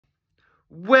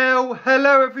Well,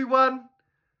 hello everyone.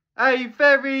 A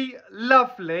very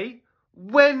lovely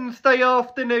Wednesday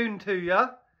afternoon to you.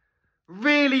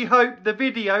 Really hope the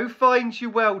video finds you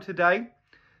well today.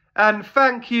 And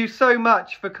thank you so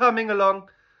much for coming along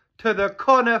to the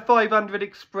Connor 500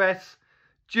 Express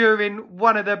during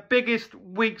one of the biggest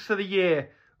weeks of the year.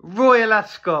 Royal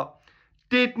Ascot.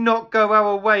 Did not go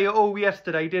our way at all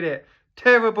yesterday, did it?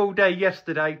 Terrible day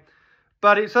yesterday.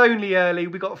 But it's only early.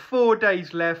 We got 4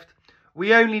 days left.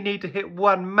 We only need to hit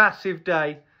one massive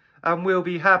day and we'll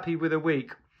be happy with a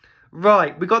week.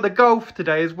 Right, we got the golf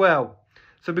today as well.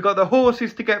 So we got the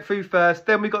horses to get through first,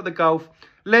 then we got the golf.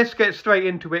 Let's get straight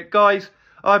into it. Guys,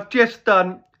 I've just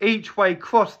done each way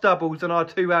cross doubles on our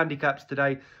 2 handicaps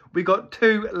today. We got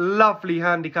 2 lovely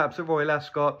handicaps at Royal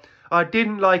Ascot. I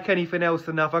didn't like anything else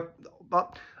enough.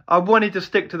 I wanted to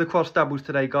stick to the cross doubles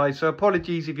today, guys. So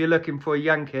apologies if you're looking for a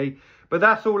Yankee. But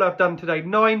that's all I've done today.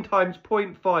 9 times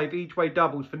 0.5 each way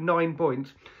doubles for 9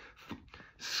 points.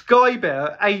 Sky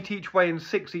better 8 each way and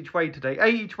 6 each way today.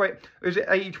 8 each way, or is it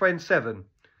 8 each way and 7?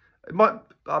 It might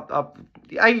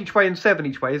 8 each way and 7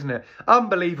 each way, isn't it?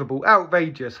 Unbelievable,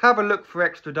 outrageous. Have a look for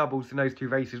extra doubles in those 2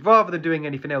 races rather than doing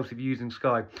anything else if you're using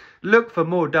Sky. Look for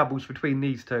more doubles between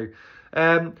these 2.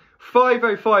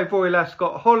 505 Royal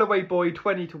Ascot, Holloway Boy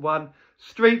 20 to 1.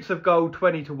 Streets of Gold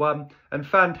 20 to 1 and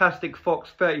Fantastic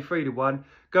Fox 33 to 1.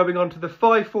 Going on to the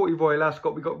 540 Royal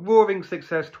Ascot, we've got Roaring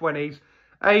Success 20s,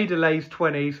 ADELAISE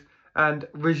 20s and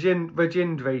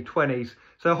Rajindri 20s.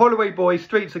 So Holloway Boy,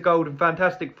 Streets of Gold and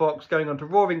Fantastic Fox going on to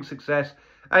Roaring Success,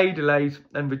 ADELAISE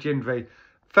and Rajindri.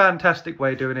 Fantastic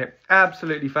way of doing it.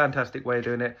 Absolutely fantastic way of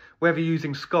doing it, whether you're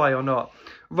using Sky or not.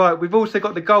 Right, we've also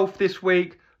got the golf this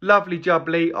week. Lovely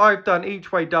jubbly. I've done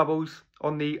each way doubles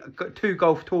on the 2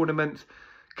 golf tournaments.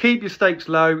 Keep your stakes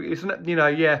low, isn't you know,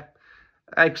 yeah,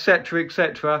 etc,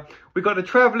 etc. We've got the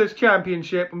Travellers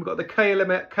Championship and we've got the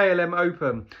KLM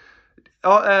Open.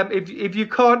 If you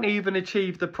can't even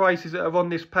achieve the prices that are on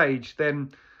this page,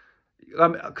 then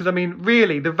because I mean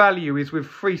really the value is with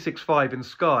 365 and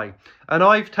Sky, and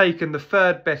I've taken the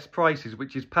 3rd best prices,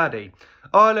 which is Paddy.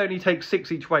 I'll only take 6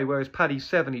 each way, whereas Paddy's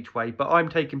 7 each way, but I'm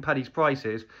taking Paddy's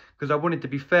prices because I wanted to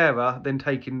be fairer than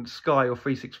taking Sky or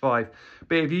 365.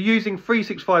 But if you're using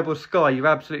 365 or Sky, you're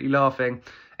absolutely laughing.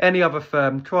 Any other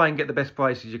firm, try and get the best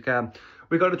prices you can.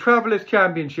 We've got the Travellers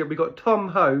Championship. We've got Tom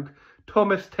Hoge,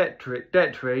 Thomas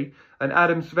DETRY and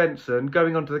Adam SVENSSON.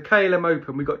 Going on to the KLM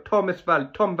Open, we've got Tom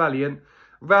Valiant,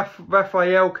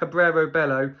 RAFAEL Cabrerera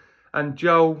BELLO and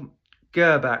Joel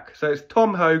GIRRBACH. So it's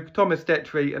Tom Hoge, Thomas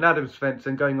DETRY and Adam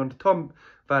SVENSSON going on to Tom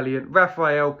Valiant,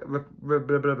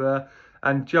 RAFAEL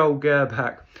and Joel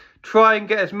GIRRBACH. Try and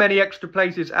get as many extra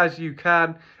places as you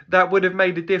can. That would have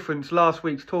made a difference last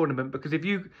week's tournament, because if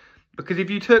you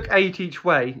took 8 each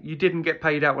way, you didn't get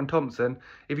paid out on Thompson.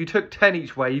 If you took 10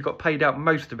 each way, you got paid out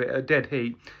most of it at dead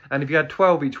heat. And if you had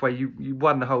 12 each way, you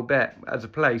won the whole bet as a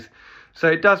place. So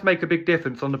it does make a big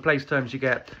difference on the place terms you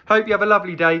get. Hope you have a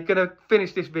lovely day. Gonna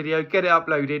finish this video, get it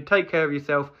uploaded. Take care of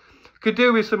yourself. Could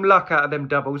do with some luck out of them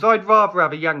doubles. I'd rather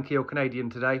have a Yankee or Canadian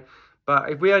today. But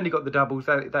if we only got the doubles,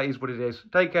 that is what it is.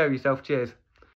 Take care of yourself. Cheers.